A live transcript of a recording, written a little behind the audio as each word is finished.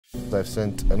I've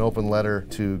sent an open letter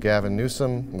to Gavin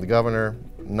Newsom, the governor.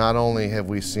 Not only have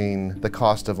we seen the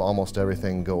cost of almost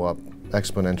everything go up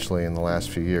exponentially in the last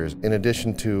few years, in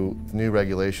addition to new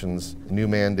regulations, new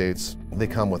mandates, they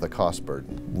come with a cost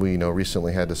burden. We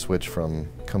recently had to switch from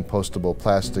compostable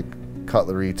plastic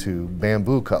cutlery to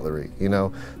bamboo cutlery.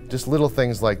 Just little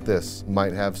things like this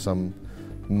might have some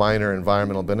minor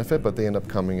environmental benefit, but they end up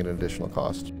coming at an additional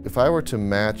cost. If I were to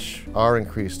match our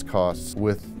increased costs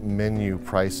with menu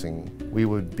pricing, we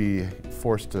would be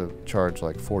forced to charge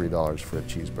like $40 for a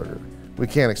cheeseburger. We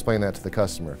can't explain that to the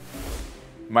customer.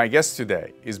 My guest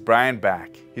today is Brian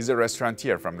Back. He's a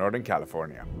restaurateur from Northern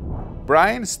California.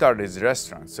 Brian started his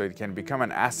restaurant so it can become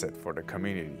an asset for the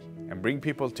community and bring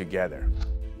people together.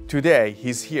 Today,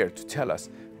 he's here to tell us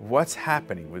what's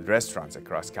happening with restaurants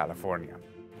across California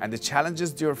and the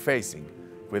challenges they're facing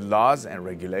with laws and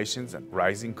regulations and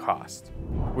rising costs.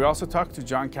 We also talked to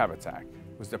John Kabatak,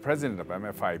 who's the president of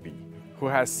MFIB, who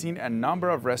has seen a number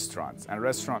of restaurants and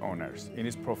restaurant owners in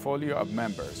his portfolio of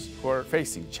members who are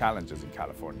facing challenges in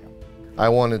California. I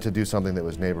wanted to do something that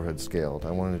was neighborhood scaled.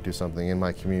 I wanted to do something in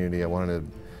my community. I wanted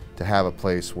to have a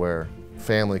place where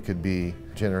family could be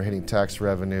generating tax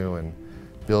revenue and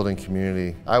building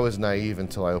community. I was naive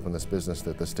until I opened this business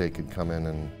that the state could come in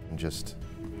and just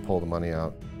pull the money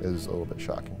out. It was a little bit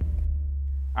shocking.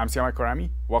 I'm Siamak Karami.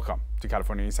 Welcome to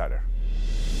California Insider.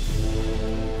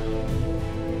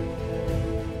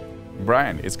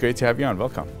 Brian, it's great to have you on.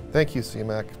 Welcome. Thank you,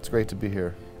 Siamak. It's great to be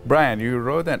here. Brian, you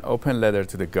wrote an open letter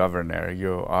to the governor.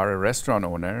 You are a restaurant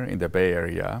owner in the Bay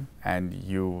Area, and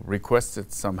you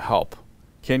requested some help.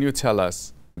 Can you tell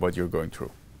us what you're going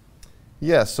through?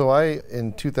 Yeah, so I,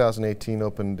 in 2018,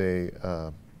 opened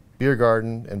a beer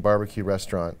garden and barbecue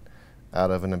restaurant out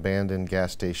of an abandoned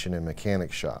gas station and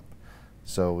mechanic shop.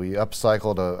 So we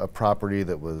upcycled a property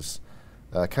that was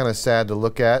kind of sad to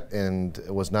look at and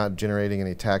was not generating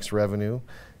any tax revenue,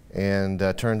 and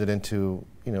turned it into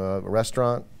a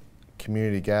restaurant,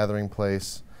 community gathering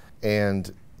place.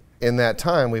 And in that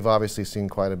time, we've obviously seen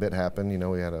quite a bit happen.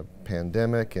 We had a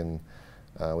pandemic, and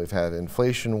we've had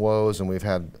inflation woes, and we've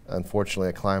had, unfortunately,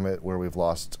 a climate where we've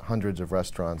lost hundreds of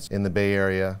restaurants in the Bay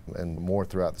Area and more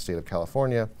throughout the state of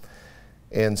California.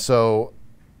 And so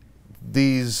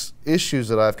these issues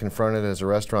that I've confronted as a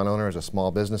restaurant owner, as a small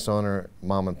business owner,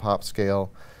 mom and pop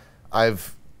scale,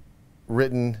 I've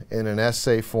written in an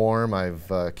essay form. I've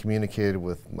communicated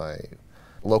with my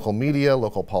local media,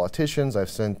 local politicians. I've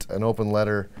sent an open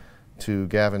letter to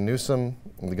Gavin Newsom,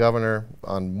 the governor,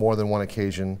 on more than one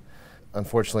occasion.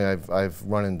 Unfortunately, I've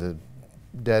run into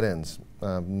dead ends.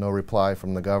 No reply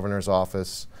from the governor's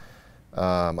office.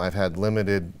 I've had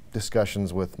limited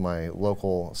discussions with my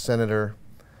local senator.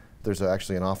 There's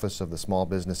actually an office of the small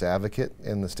business advocate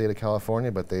in the state of California,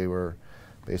 but they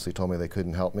basically told me they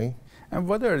couldn't help me. And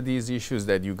what are these issues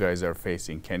that you guys are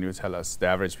facing? Can you tell us, the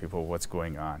average people, what's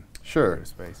going on? Sure. In your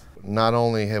space? Not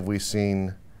only have we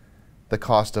seen the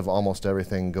cost of almost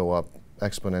everything go up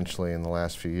exponentially in the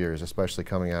last few years, especially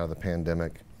coming out of the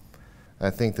pandemic, I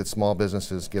think that small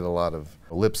businesses get a lot of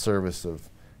lip service of,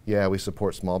 yeah, we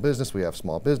support small business, we have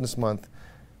Small Business Month,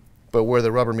 but where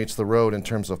the rubber meets the road in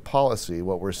terms of policy,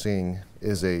 what we're seeing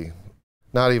is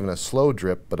not even a slow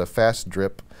drip, but a fast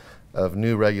drip of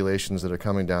new regulations that are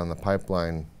coming down the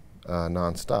pipeline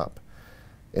nonstop.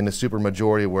 In the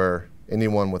supermajority where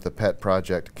anyone with a pet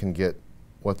project can get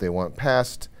what they want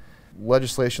passed,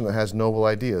 legislation that has noble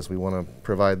ideas. We want to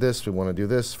provide this, we want to do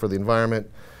this for the environment,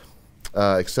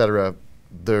 etc.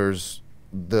 There's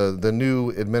the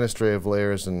new administrative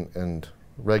layers and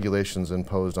regulations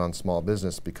imposed on small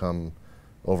business become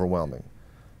overwhelming.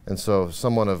 And so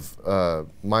someone of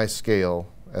my scale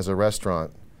as a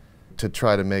restaurant, to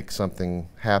try to make something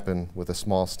happen with a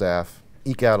small staff,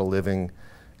 eke out a living,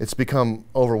 it's become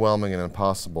overwhelming and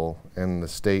impossible. And the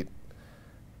state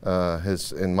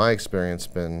has, in my experience,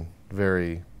 been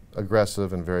very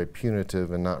aggressive and very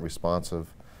punitive and not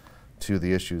responsive to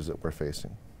the issues that we're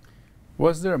facing.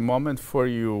 Was there a moment for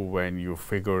you when you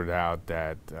figured out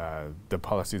that the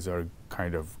policies are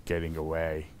kind of getting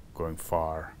away, going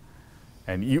far,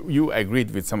 and you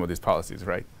agreed with some of these policies,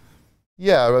 right?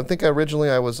 Yeah, I think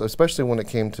originally I was, especially when it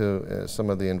came to some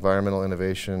of the environmental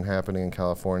innovation happening in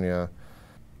California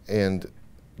and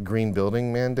green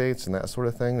building mandates and that sort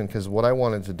of thing. And because what I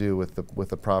wanted to do with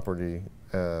the property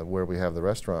where we have the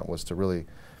restaurant was to really,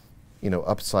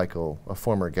 upcycle a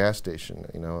former gas station,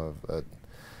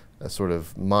 a sort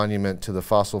of monument to the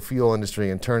fossil fuel industry,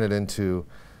 and turn it into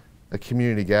a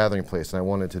community gathering place. And I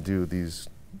wanted to do these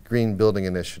green building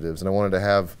initiatives, and I wanted to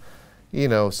have,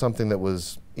 something that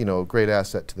was, a great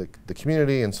asset to the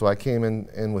community. And so I came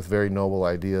in with very noble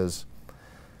ideas.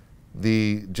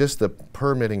 just the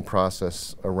permitting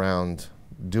process around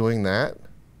doing that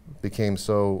became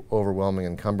so overwhelming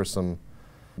and cumbersome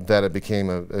that it became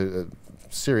a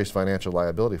serious financial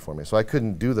liability for me. So I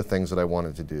couldn't do the things that I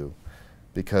wanted to do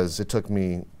because it took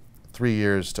me 3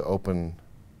 years to open,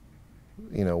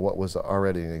 what was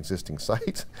already an existing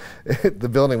site. The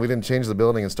building, we didn't change the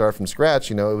building and start from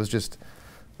scratch. It was just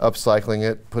upcycling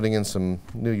it, putting in some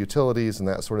new utilities and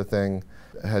that sort of thing.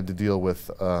 I had to deal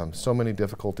with so many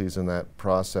difficulties in that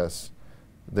process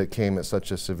that came at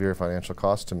such a severe financial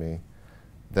cost to me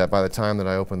that by the time that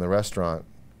I opened the restaurant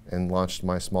and launched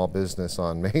my small business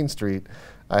on Main Street,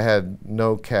 I had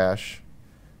no cash,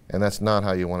 and that's not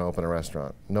how you want to open a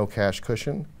restaurant. No cash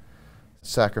cushion,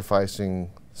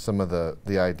 sacrificing some of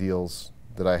the ideals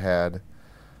that I had,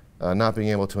 not being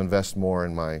able to invest more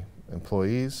in my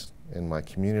employees, in my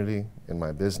community, in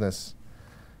my business,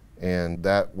 and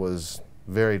that was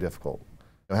very difficult.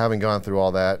 Having gone through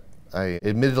all that, I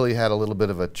admittedly had a little bit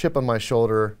of a chip on my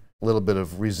shoulder, a little bit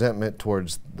of resentment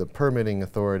towards the permitting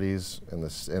authorities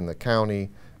in the county,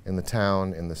 in the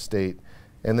town, in the state,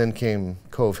 and then came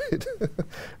COVID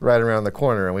right around the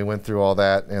corner, and we went through all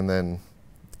that and then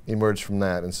emerged from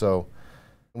that. And so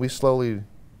we slowly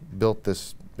built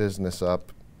this business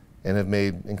up and have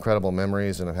made incredible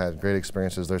memories and have had great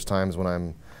experiences. There's times when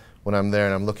I'm there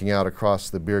and I'm looking out across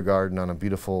the beer garden on a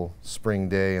beautiful spring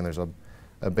day and there's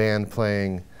a band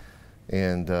playing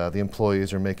and the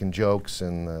employees are making jokes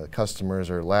and the customers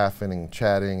are laughing and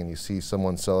chatting, and you see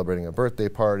someone celebrating a birthday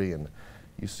party and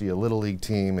you see a little league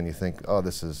team and you think, oh,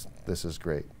 this is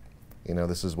great.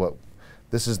 This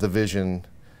is the vision.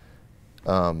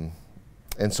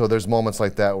 And so there's moments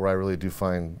like that where I really do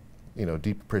find,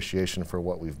 deep appreciation for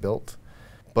what we've built.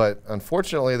 But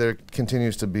unfortunately, there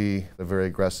continues to be a very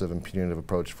aggressive and punitive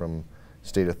approach from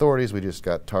state authorities. We just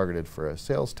got targeted for a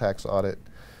sales tax audit.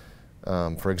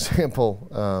 For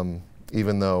example,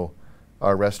 even though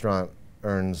our restaurant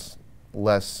earns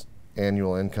less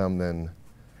annual income than,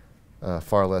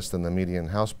 far less than the median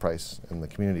house price in the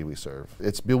community we serve.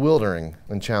 It's bewildering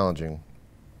and challenging.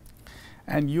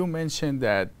 And you mentioned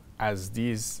that as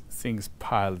these things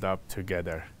piled up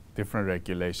together, different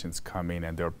regulations come in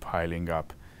and they're piling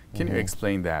up. Can you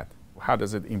explain that? How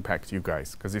does it impact you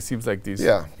guys? Because it seems like these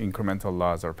incremental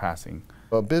laws are passing.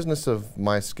 A business of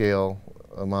my scale,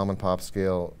 a mom and pop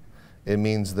scale, it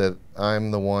means that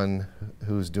I'm the one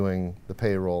who's doing the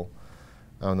payroll.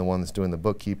 I'm the one that's doing the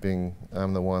bookkeeping.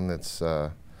 I'm the one that's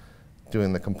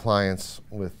doing the compliance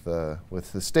with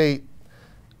the state,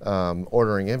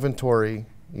 ordering inventory,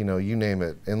 you name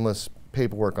it, endless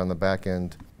paperwork on the back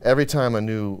end. Every time a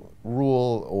new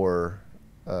rule or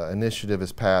initiative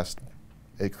is passed,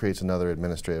 it creates another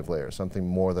administrative layer, something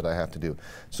more that I have to do.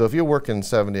 So if you're working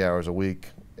 70 hours a week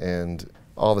and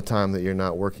all the time that you're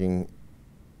not working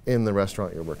in the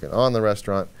restaurant, you're working on the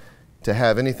restaurant, to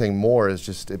have anything more is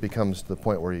just, it becomes the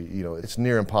point where it's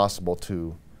near impossible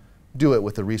to do it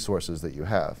with the resources that you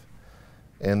have.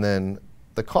 And then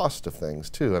the cost of things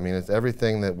too. I mean, it's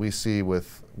everything that we see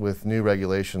with new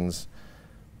regulations,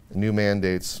 new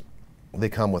mandates, they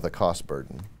come with a cost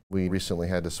burden. We recently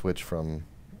had to switch from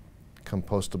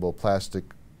compostable plastic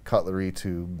cutlery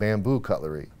to bamboo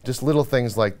cutlery. Just little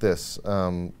things like this.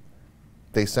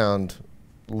 They sound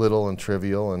little and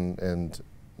trivial and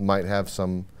might have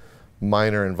some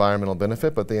minor environmental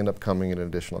benefit, but they end up coming at an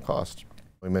additional cost.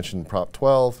 We mentioned Prop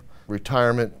 12,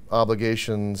 retirement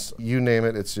obligations, you name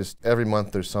it. It's just every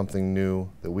month there's something new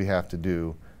that we have to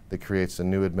do that creates a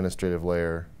new administrative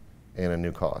layer and a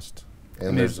new cost.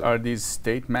 And are these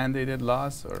state mandated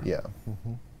laws? Or? Yeah.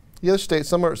 Yeah, state.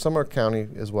 Some are county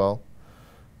as well,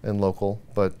 and local,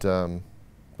 but a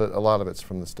lot of it's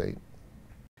from the state.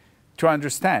 To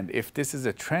understand if this is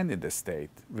a trend in the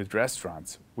state with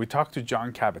restaurants, we talked to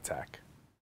John Kabatak.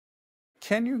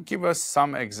 Can you give us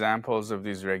some examples of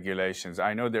these regulations?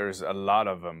 I know there's a lot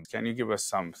of them. Can you give us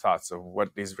some thoughts of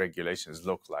what these regulations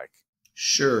look like?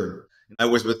 Sure. I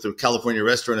was with the California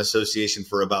Restaurant Association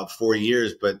for about 4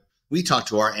 years, but we talk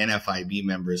to our NFIB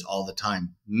members all the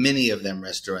time, many of them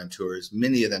restaurateurs,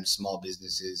 many of them small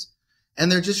businesses,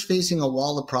 and they're just facing a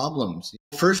wall of problems.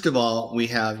 First of all, we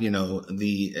have,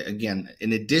 again,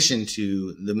 in addition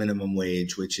to the minimum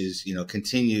wage, which is,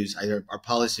 continues, our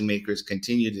policymakers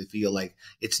continue to feel like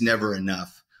it's never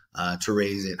enough to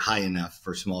raise it high enough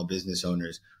for small business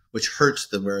owners, which hurts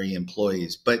the very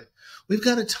employees. But we've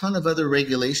got a ton of other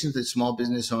regulations that small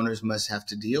business owners must have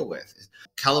to deal with.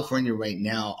 California right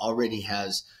now already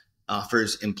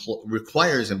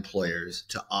requires employers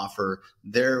to offer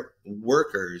their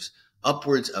workers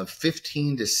upwards of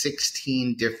 15 to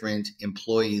 16 different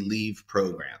employee leave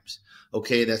programs.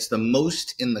 Okay, that's the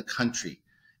most in the country.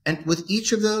 And with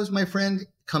each of those, my friend,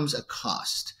 comes a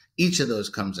cost. Each of those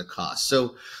comes a cost.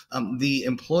 So the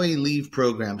employee leave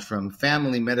programs, from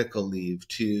family medical leave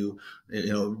to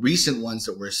recent ones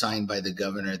that were signed by the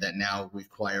governor that now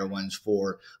require ones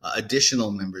for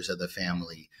additional members of the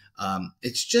family.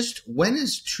 It's just, when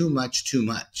is too much too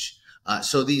much?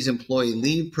 So these employee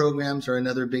leave programs are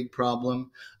another big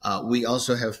problem. We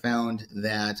also have found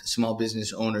that small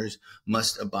business owners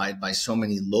must abide by so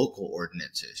many local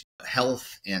ordinances,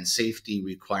 health and safety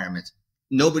requirements.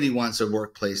 Nobody wants a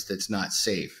workplace that's not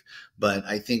safe, but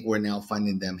I think we're now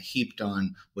finding them heaped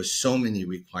on with so many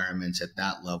requirements at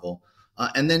that level.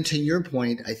 And then to your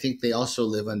point, I think they also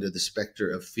live under the specter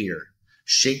of fear.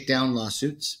 Shakedown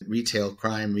lawsuits, retail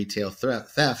crime, retail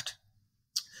theft,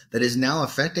 that is now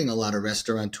affecting a lot of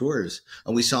restaurateurs.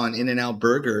 We saw an In-N-Out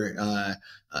Burger,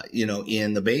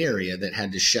 in the Bay Area that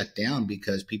had to shut down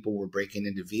because people were breaking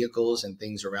into vehicles and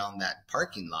things around that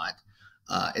parking lot.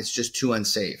 It's just too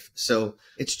unsafe. So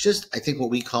it's just, I think, what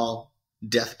we call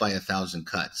death by 1,000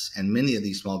 cuts. And many of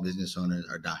these small business owners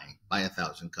are dying by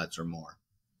 1,000 cuts or more.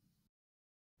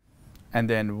 And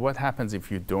then what happens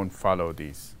if you don't follow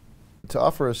these? To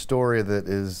offer a story that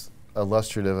is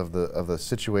illustrative of the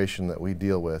situation that we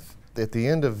deal with, at the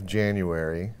end of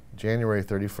January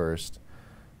 31st,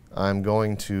 I'm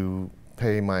going to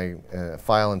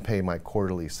file and pay my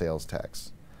quarterly sales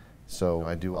tax. So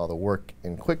I do all the work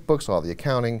in QuickBooks, all the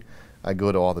accounting. I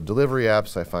go to all the delivery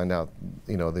apps. I find out,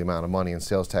 the amount of money in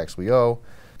sales tax we owe,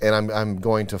 and I'm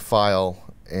going to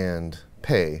file and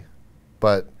pay.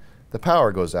 But the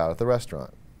power goes out at the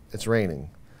restaurant. It's raining.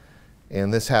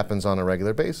 And this happens on a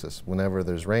regular basis. Whenever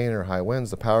there's rain or high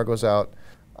winds, the power goes out.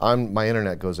 My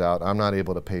internet goes out. I'm not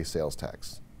able to pay sales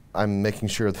tax. I'm making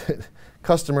sure that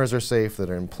customers are safe, that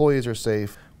our employees are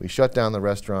safe. We shut down the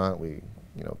restaurant. We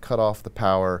cut off the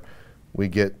power. We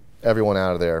get everyone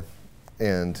out of there.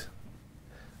 And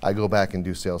I go back and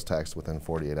do sales tax within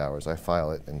 48 hours. I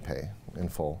file it and pay in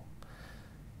full.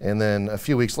 And then a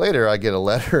few weeks later, I get a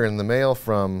letter in the mail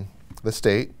from the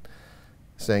state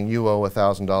saying you owe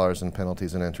 $1,000 in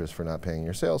penalties and interest for not paying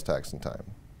your sales tax in time.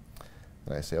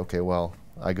 And I say, okay, well,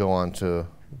 I go on to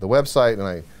the website and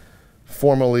I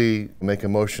formally make a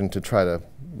motion to try to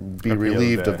be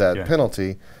relieved of that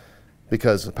penalty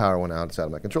because the power went out, it's out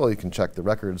of my control. You can check the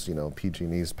records,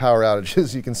 PG&E's power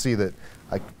outages. You can see that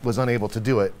I was unable to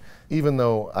do it. Even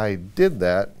though I did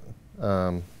that,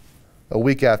 a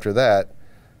week after that,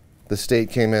 the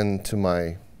state came into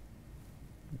my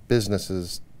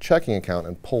business's checking account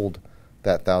and pulled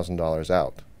that $1,000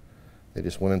 out. They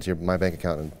just went into my bank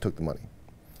account and took the money.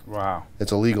 Wow.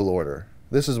 It's a legal order.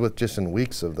 This is with just in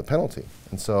weeks of the penalty.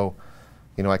 And so,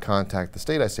 I contact the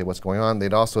state, I say, what's going on?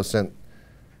 They'd also sent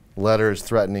letters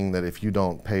threatening that if you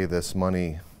don't pay this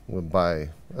money by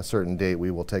a certain date,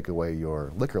 we will take away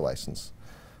your liquor license,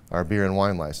 our beer and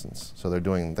wine license. So they're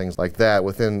doing things like that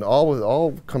within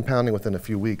all compounding within a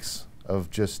few weeks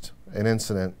of just an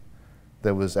incident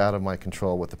that was out of my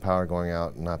control with the power going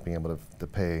out and not being able to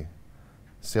pay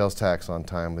sales tax on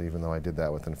time, but even though I did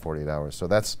that within 48 hours. So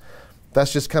that's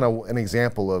just kind of an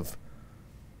example of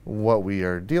what we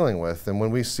are dealing with. And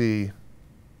when I see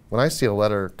a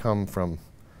letter come from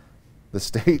the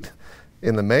state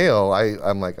in the mail,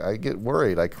 I get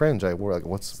worried, I cringe, I worry, like,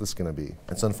 what's this gonna be?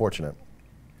 It's unfortunate.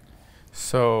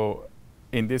 So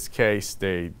in this case,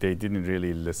 they didn't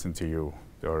really listen to you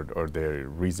or their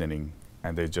reasoning,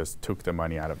 and they just took the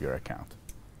money out of your account.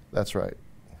 That's right.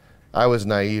 I was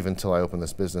naive until I opened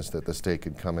this business that the state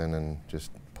could come in and just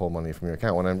pull money from your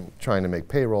account. When I'm trying to make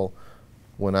payroll,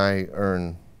 when I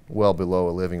earn well below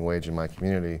a living wage in my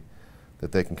community,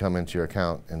 that they can come into your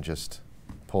account and just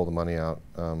pull the money out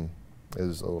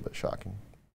is a little bit shocking.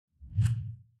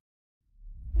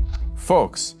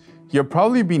 Folks, you've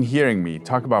probably been hearing me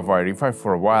talk about Verify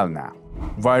for a while now.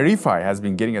 Verify has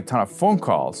been getting a ton of phone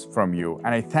calls from you,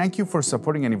 and I thank you for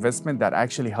supporting an investment that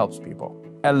actually helps people.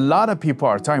 A lot of people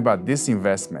are talking about this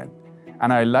investment,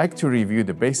 and I like to review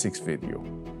the basics with you.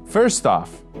 First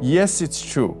off, yes, it's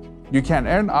true. You can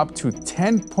earn up to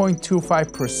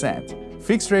 10.25%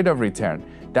 fixed rate of return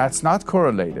that's not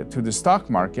correlated to the stock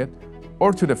market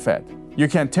or to the Fed. You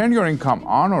can turn your income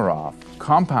on or off,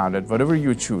 compounded, whatever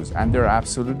you choose, and there are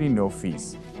absolutely no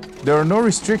fees. There are no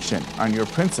restrictions on your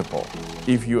principal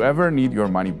if you ever need your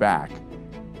money back,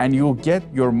 and you'll get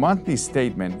your monthly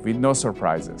statement with no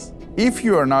surprises. If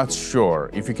you are not sure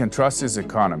if you can trust this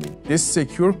economy, this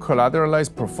secure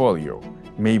collateralized portfolio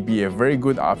may be a very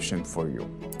good option for you.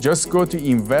 Just go to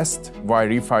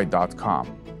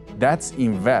investverify.com. That's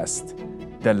invest,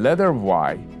 the letter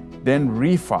Y, then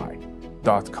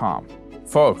refi.com.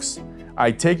 Folks,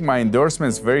 I take my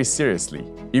endorsements very seriously.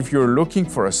 If you're looking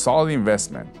for a solid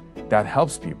investment that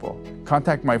helps people,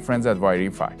 contact my friends at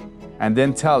YRefi and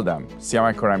then tell them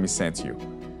Siamai Karami sent you.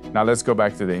 Now let's go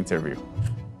back to the interview.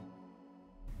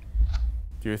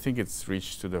 Do you think it's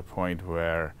reached to the point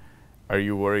where are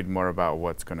you worried more about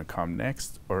what's going to come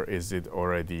next, or is it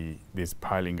already, this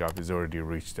piling up is already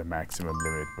reached the maximum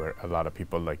limit where a lot of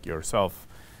people like yourself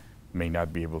may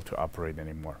not be able to operate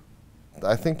anymore?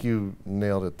 I think you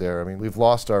nailed it there. I mean, we've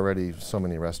lost already so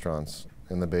many restaurants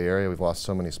in the Bay Area. We've lost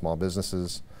so many small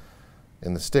businesses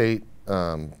in the state,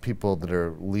 people that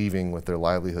are leaving with their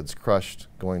livelihoods crushed,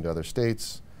 going to other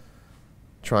states,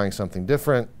 trying something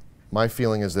different. My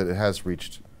feeling is that it has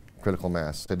reached critical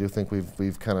mass. I do think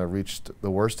we've kind of reached the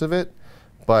worst of it,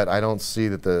 but I don't see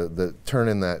that the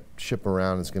turning that ship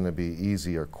around is going to be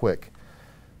easy or quick.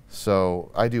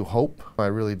 So I do hope, I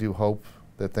really do hope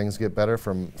that things get better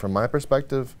from my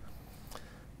perspective.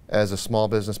 As a small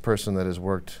business person that has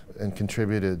worked and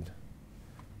contributed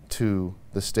to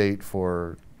the state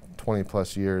for 20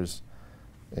 plus years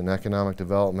in economic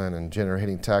development and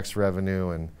generating tax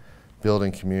revenue and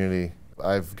building community,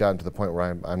 I've gotten to the point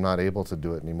where I'm not able to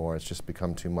do it anymore. It's just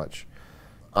become too much.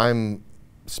 I'm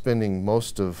spending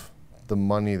most of the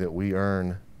money that we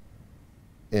earn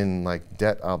in like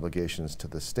debt obligations to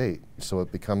the state. So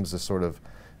it becomes this sort of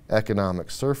economic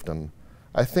serfdom.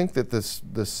 I think that this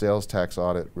sales tax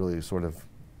audit really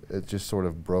it just sort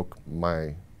of broke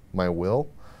my will,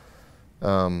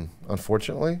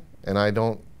 unfortunately. And I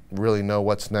don't really know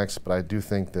what's next, but I do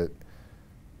think that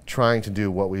trying to do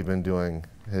what we've been doing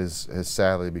has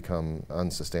sadly become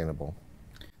unsustainable.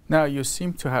 Now, you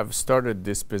seem to have started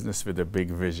this business with a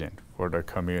big vision for the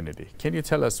community. Can you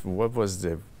tell us what was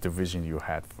the vision you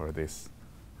had for this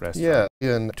restaurant?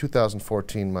 Yeah, in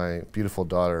 2014, my beautiful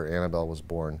daughter, Annabelle, was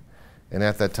born. And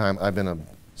at that time, I've been a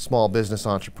small business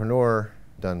entrepreneur,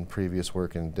 done previous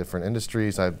work in different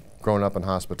industries. I've grown up in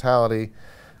hospitality.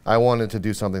 I wanted to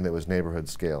do something that was neighborhood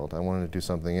scaled. I wanted to do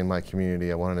something in my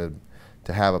community. I wanted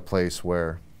to have a place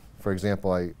where, for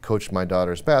example, I coached my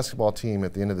daughter's basketball team.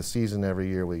 At the end of the season every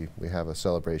year, we have a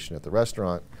celebration at the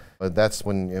restaurant. But that's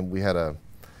when we had a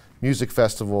music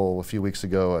festival a few weeks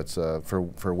ago. It's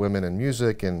for women in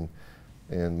music, and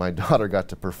my daughter got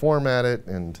to perform at it.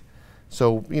 And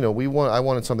so, you know, I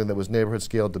wanted something that was neighborhood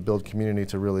scaled to build community,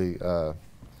 to really,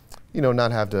 you know,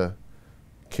 not have to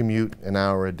commute an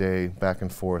hour a day back and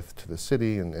forth to the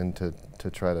city, and to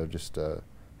try to just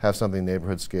have something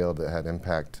neighborhood scaled that had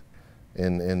impact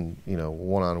in you know,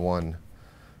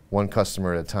 one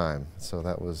customer at a time. So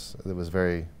it was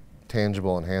very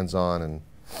tangible and hands-on, and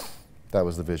that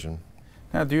was the vision.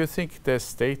 Now, do you think the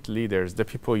state leaders, the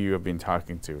people you have been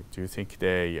talking to, do you think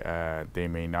they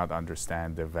may not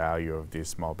understand the value of these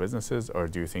small businesses, or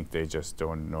do you think they just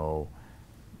don't know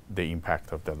the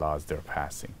impact of the laws they're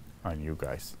passing on you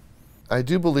guys? I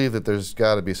do believe that there's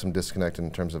got to be some disconnect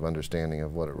in terms of understanding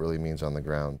of what it really means on the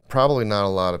ground. Probably not a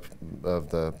lot of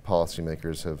the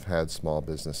policymakers have had small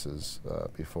businesses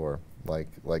before, like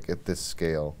at this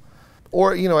scale.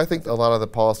 Or, you know, I think a lot of the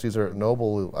policies are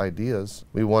noble ideas.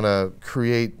 We want to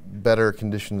create better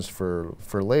conditions for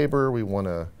labor. We want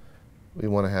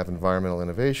to have environmental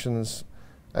innovations.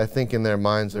 I think in their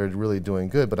minds they're really doing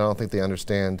good, but I don't think they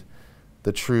understand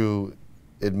the true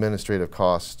administrative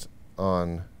cost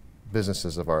on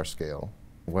businesses of our scale,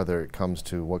 whether it comes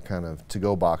to what kind of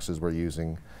to-go boxes we're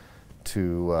using,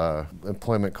 to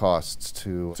employment costs,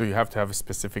 to... So you have to have a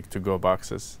specific to-go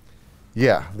boxes?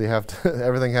 Yeah, they have to,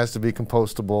 everything has to be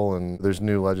compostable, and there's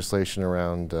new legislation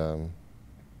around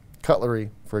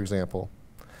cutlery, for example.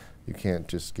 You can't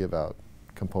just give out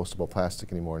compostable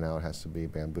plastic anymore. Now it has to be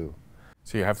bamboo.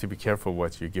 So you have to be careful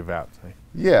what you give out, right?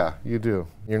 Yeah, you do.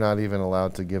 You're not even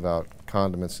allowed to give out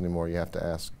condiments anymore. You have to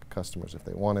ask customers if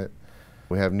they want it.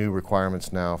 We have new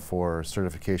requirements now for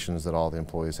certifications that all the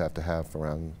employees have to have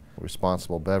around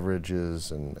responsible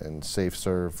beverages and safe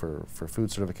serve for food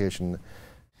certification.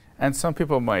 And some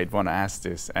people might want to ask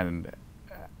this, and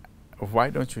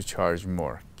why don't you charge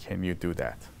more? Can you do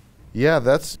that? Yeah,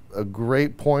 that's a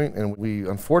great point, and we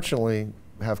unfortunately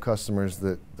have customers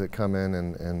that come in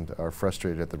and are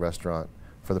frustrated at the restaurant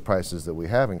for the prices that we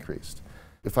have increased.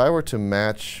 If I were to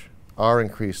match our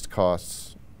increased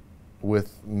costs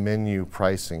with menu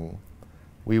pricing,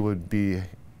 we would be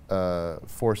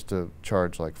forced to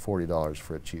charge like $40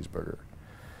 for a cheeseburger.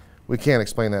 We can't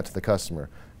explain that to the customer.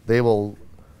 They will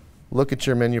look at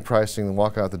your menu pricing and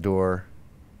walk out the door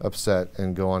upset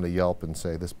and go on to Yelp and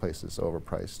say this place is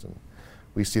overpriced. And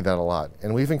we see that a lot.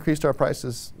 And we've increased our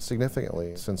prices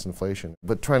significantly since inflation.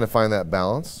 But trying to find that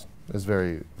balance is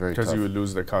very, very tough. Because you would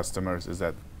lose the customers, is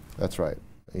that? That's right.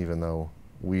 Even though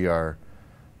we are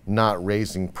not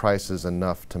raising prices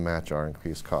enough to match our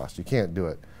increased cost. You can't do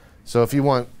it. So if you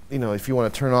want, if you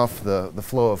want to turn off the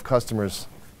flow of customers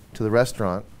to the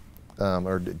restaurant,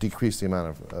 or decrease the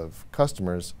amount of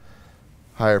customers,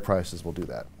 higher prices will do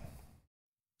that.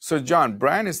 So John,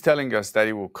 Brian is telling us that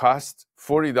it will cost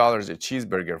 $40 a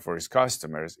cheeseburger for his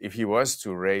customers if he was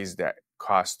to raise that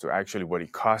cost to actually what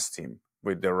it cost him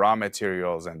with the raw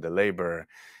materials and the labor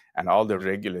and all the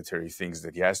regulatory things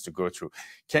that he has to go through.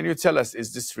 Can you tell us,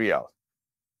 is this real?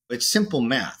 It's simple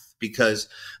math because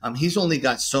he's only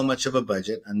got so much of a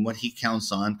budget and what he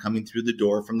counts on coming through the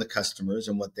door from the customers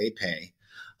and what they pay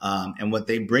and what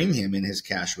they bring him in his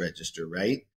cash register,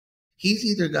 right? He's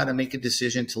either got to make a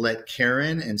decision to let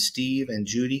Karen and Steve and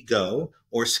Judy go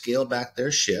or scale back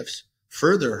their shifts,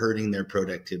 further hurting their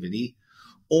productivity,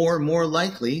 or more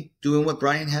likely doing what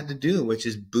Brian had to do, which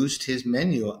is boost his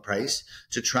menu price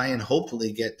to try and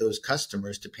hopefully get those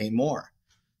customers to pay more.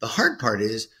 The hard part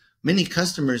is many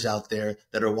customers out there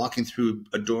that are walking through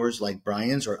doors like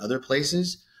Brian's or other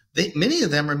places, many of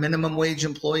them are minimum wage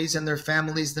employees and their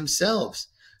families themselves.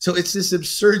 So it's this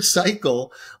absurd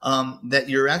cycle that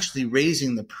you're actually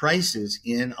raising the prices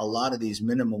in a lot of these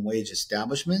minimum wage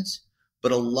establishments,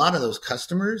 but a lot of those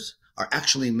customers are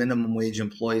actually minimum wage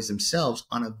employees themselves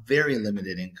on a very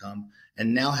limited income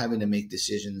and now having to make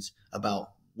decisions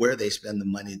about where they spend the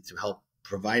money to help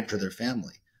provide for their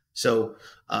family. So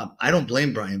I don't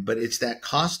blame Brian, but it's that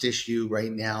cost issue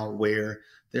right now where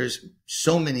there's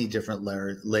so many different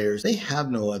layers. They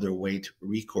have no other way to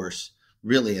recourse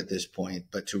really at this point,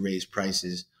 but to raise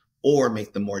prices or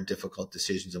make the more difficult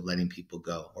decisions of letting people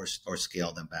go or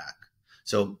scale them back.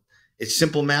 So it's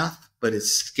simple math, but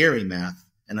it's scary math.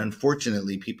 And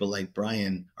unfortunately, people like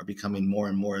Brian are becoming more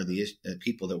and more of the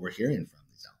people that we're hearing from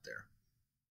out there.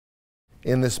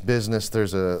 In this business,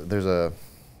 there's a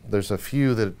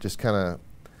few that just kind of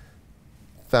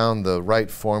found the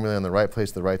right formula in the right place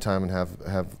at the right time and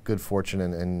have good fortune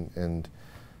and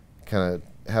kind of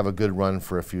have a good run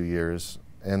for a few years.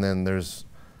 And then there's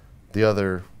the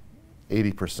other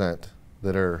 80%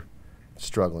 that are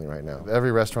struggling right now.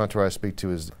 Every restaurateur I speak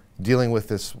to is dealing with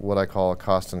this, what I call a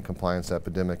cost and compliance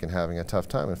epidemic, and having a tough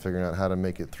time and figuring out how to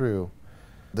make it through.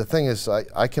 The thing is,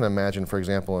 I can imagine, for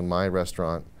example, in my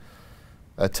restaurant,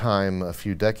 a time a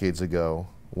few decades ago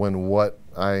when what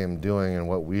I am doing and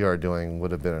what we are doing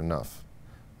would have been enough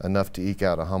to eke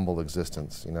out a humble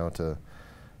existence, to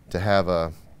have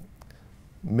a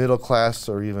middle class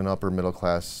or even upper middle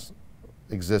class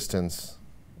existence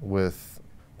with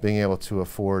being able to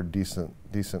afford decent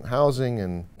housing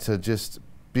and to just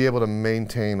be able to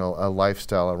maintain a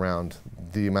lifestyle around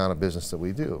the amount of business that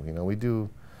we do.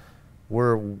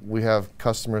 We have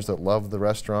customers that love the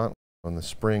restaurant. In the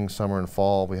spring, summer, and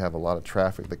fall, we have a lot of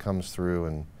traffic that comes through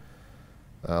and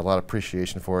a lot of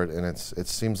appreciation for it. And it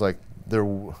seems like there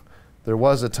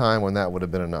was a time when that would have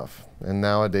been enough. And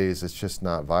nowadays, it's just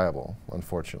not viable,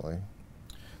 unfortunately.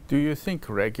 Do you think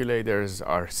regulators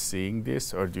are seeing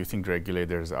this, or do you think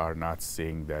regulators are not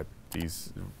seeing that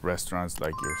these restaurants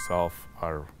like yourself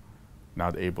are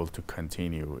not able to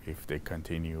continue if they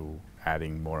continue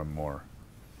adding more and more?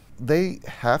 They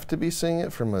have to be seeing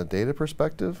it from a data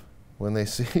perspective. When they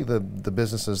see the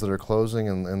businesses that are closing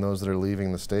and those that are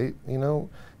leaving the state,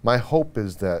 my hope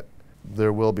is that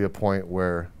there will be a point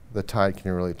where the tide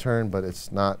can really turn, but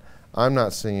it's not. I'm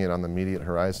not seeing it on the immediate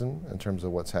horizon in terms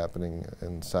of what's happening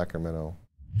in Sacramento.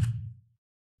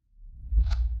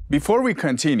 Before we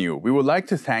continue, we would like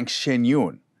to thank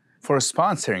Shenyun for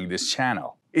sponsoring this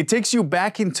channel. It takes you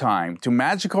back in time to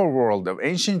magical world of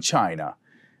ancient China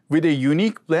with a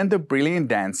unique blend of brilliant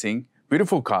dancing,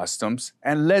 beautiful costumes,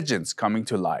 and legends coming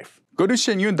to life. Go to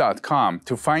shenyun.com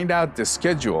to find out the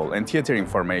schedule and theater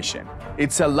information.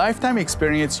 It's a lifetime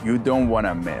experience you don't want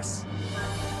to miss.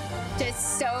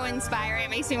 Just so inspiring. It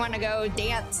makes me want to go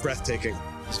dance. Breathtaking.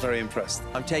 I was very impressed.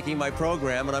 I'm taking my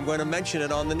program and I'm going to mention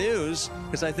it on the news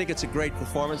because I think it's a great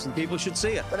performance and people should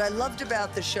see it. What I loved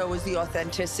about the show was the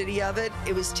authenticity of it.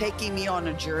 It was taking me on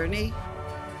a journey.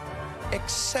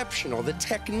 Exceptional. The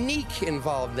technique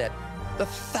involved, the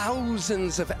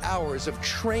thousands of hours of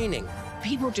training.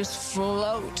 People just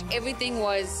float. Everything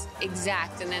was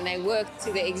exact, and then they worked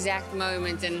to the exact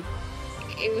moment, and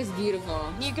it was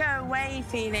beautiful. You go away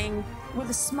feeling with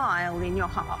a smile in your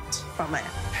heart from it.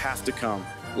 Have to come.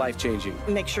 Life-changing.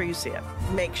 Make sure you see it.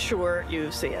 Make sure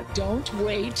you see it. Don't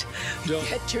wait.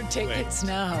 Get your tickets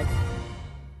now.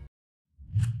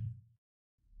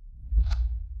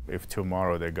 If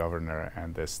tomorrow the governor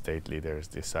and the state leaders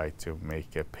decide to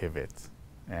make a pivot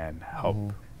and help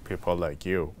people like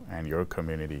you and your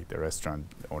community, the restaurant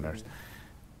owners,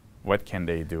 what can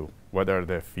they do? What are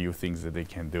the few things that they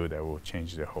can do that will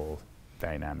change the whole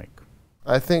dynamic?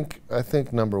 I think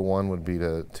number one would be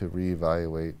to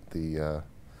reevaluate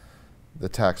the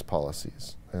tax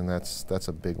policies, and that's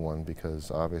a big one,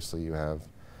 because obviously you have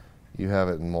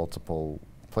it in multiple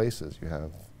places. You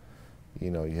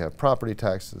have property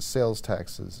taxes, sales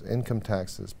taxes, income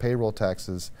taxes, payroll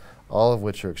taxes, all of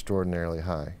which are extraordinarily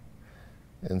high.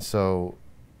 And so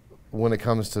when it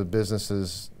comes to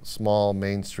businesses, small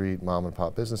Main Street mom and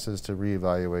pop businesses, to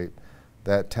reevaluate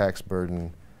that tax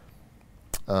burden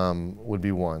would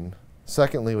be one.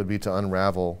 Secondly would be to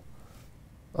unravel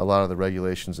a lot of the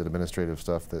regulations and administrative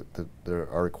stuff that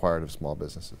are required of small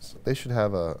businesses. They should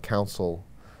have a council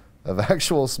of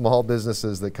actual small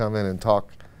businesses that come in and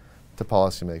talk to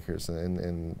policymakers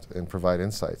and provide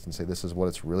insights and say, this is what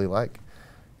it's really like.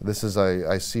 This is,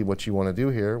 I see what you want to do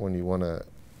here when you want to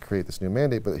create this new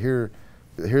mandate, but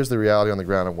here's the reality on the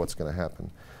ground of what's going to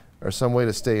happen. Or some way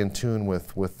to stay in tune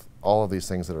with all of these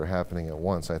things that are happening at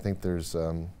once. I think there's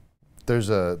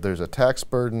a tax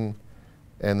burden,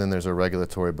 and then there's a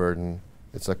regulatory burden.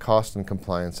 It's a cost and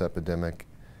compliance epidemic,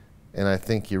 and I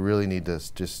think you really need to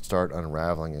just start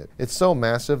unraveling it. It's so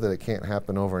massive that it can't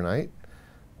happen overnight,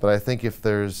 but I think if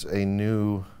there's a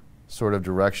new sort of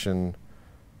direction,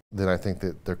 then I think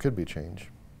that there could be change.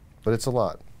 But it's a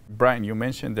lot. Brian, you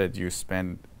mentioned that you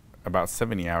spend about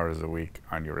 70 hours a week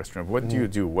on your restaurant. What do you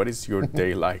do? What is your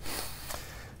day like?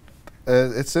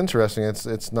 It's interesting. It's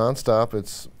nonstop.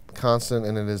 It's constant,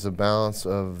 and it is a balance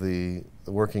of the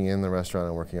working in the restaurant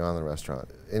and working on the restaurant.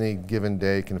 Any given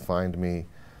day can find me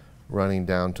running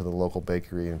down to the local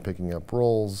bakery and picking up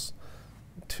rolls,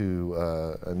 to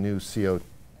a new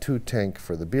CO2 tank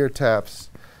for the beer taps,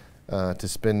 to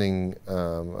spending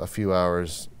a few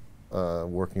hours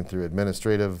working through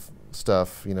administrative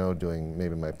stuff, doing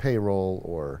maybe my payroll,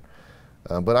 or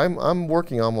but I'm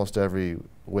working almost every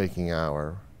waking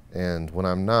hour, and when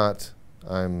I'm not,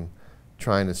 I'm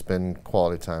trying to spend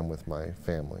quality time with my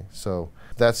family. So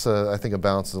that's I think a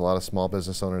balance that a lot of small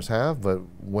business owners have, but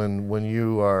when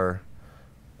you are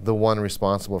the one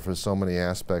responsible for so many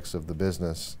aspects of the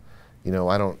business,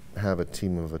 I don't have a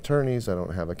team of attorneys, I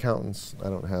don't have accountants, I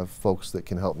don't have folks that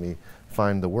can help me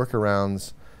find the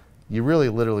workarounds. You really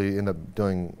literally end up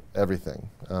doing everything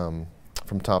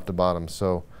from top to bottom.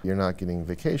 So you're not getting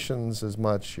vacations as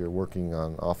much, you're working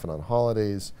often on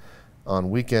holidays, on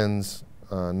weekends,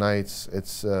 nights.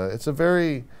 It's a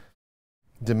very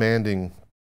demanding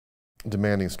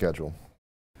schedule.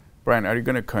 Brian, are you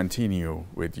going to continue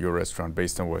with your restaurant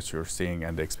based on what you're seeing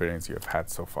and the experience you have had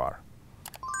so far?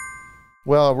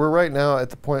 Well, we're right now at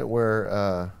the point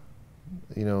where,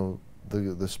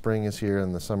 the spring is here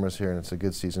and the summer is here, and it's a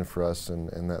good season for us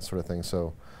and that sort of thing.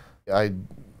 So I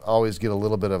always get a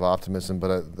little bit of optimism,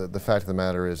 but the fact of the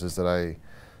matter is that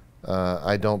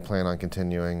I don't plan on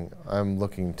continuing. I'm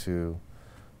looking to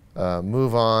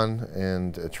move on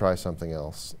and try something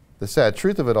else. The sad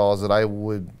truth of it all is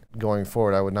that going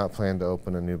forward, I would not plan to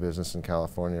open a new business in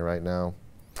California right now.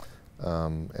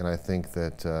 And I think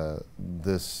that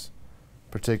this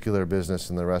particular business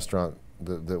in the restaurant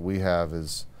that we have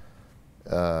is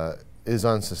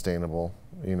unsustainable,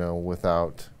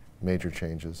 without major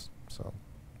changes. So,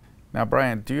 now,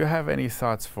 Brian, do you have any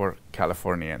thoughts for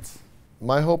Californians?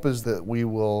 My hope is that we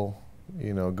will,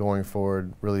 going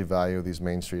forward, really value these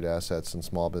Main Street assets and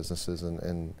small businesses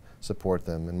and support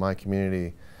them. In my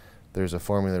community, there's a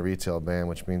formula retail ban,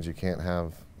 which means you can't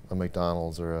have a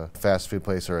McDonald's or a fast food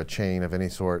place or a chain of any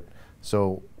sort.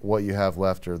 So what you have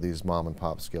left are these mom and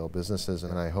pop scale businesses,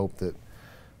 and I hope that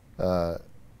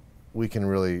we can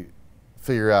really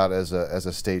figure out as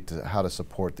a state how to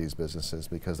support these businesses,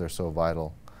 because they're so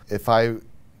vital. If I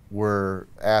were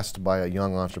asked by a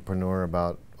young entrepreneur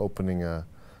about opening a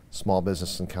small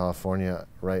business in California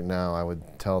right now, I would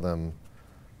tell them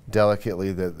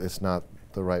delicately that it's not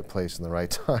the right place and the right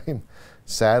time,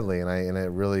 sadly, and it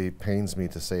really pains me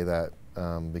to say that,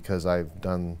 because I've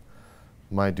done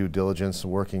my due diligence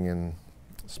working in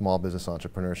small business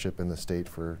entrepreneurship in the state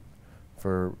for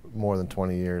more than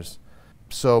 20 years.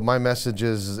 So my message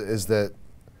is that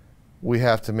we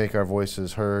have to make our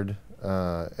voices heard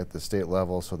at the state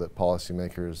level, so that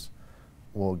policymakers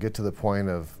will get to the point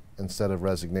of, instead of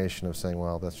resignation of saying,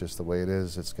 well, that's just the way it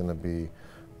is, it's going to be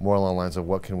more along the lines of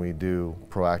what can we do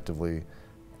proactively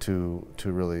to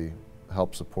really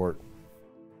help support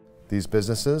these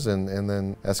businesses, and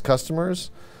then as customers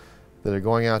that are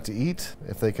going out to eat,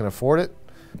 if they can afford it,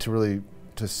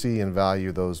 to see and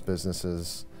value those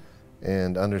businesses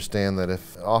and understand that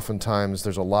if oftentimes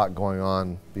there's a lot going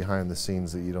on behind the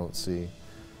scenes that you don't see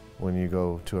when you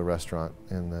go to a restaurant,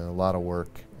 and a lot of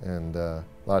work and a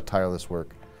lot of tireless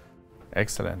work.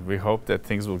 Excellent. We hope that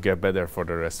things will get better for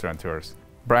the restaurateurs.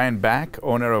 Brian Back,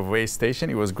 owner of Way Station,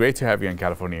 it was great to have you on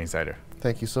California Insider.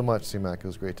 Thank you so much, C-Mac. It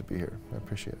was great to be here. I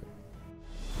appreciate it.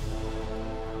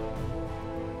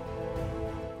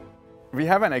 We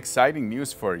have an exciting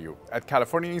news for you. At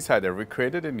California Insider, we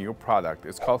created a new product.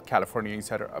 It's called California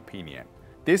Insider Opinion.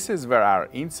 This is where our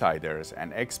insiders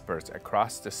and experts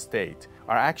across the state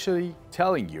are actually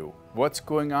telling you what's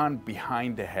going on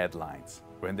behind the headlines.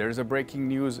 When there's a breaking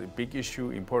news, a big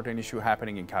issue, important issue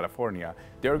happening in California,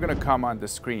 they're gonna come on the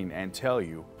screen and tell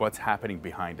you what's happening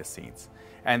behind the scenes.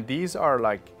 And these are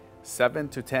like 7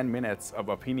 to 10 minutes of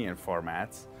opinion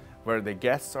formats where the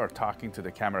guests are talking to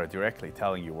the camera directly,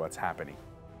 telling you what's happening.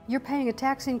 You're paying a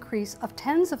tax increase of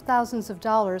tens of thousands of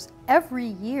dollars every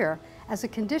year as a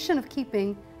condition of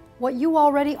keeping what you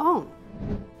already own.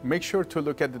 Make sure to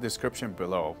look at the description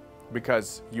below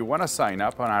because you want to sign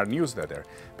up on our newsletter,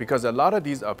 because a lot of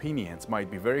these opinions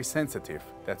might be very sensitive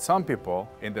that some people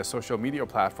in the social media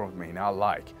platforms may not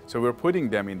like. So we're putting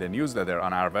them in the newsletter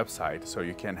on our website so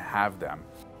you can have them.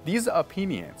 These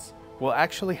opinions will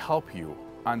actually help you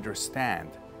understand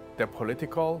the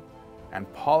political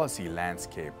and policy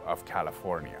landscape of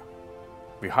California.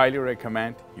 We highly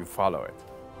recommend you follow it.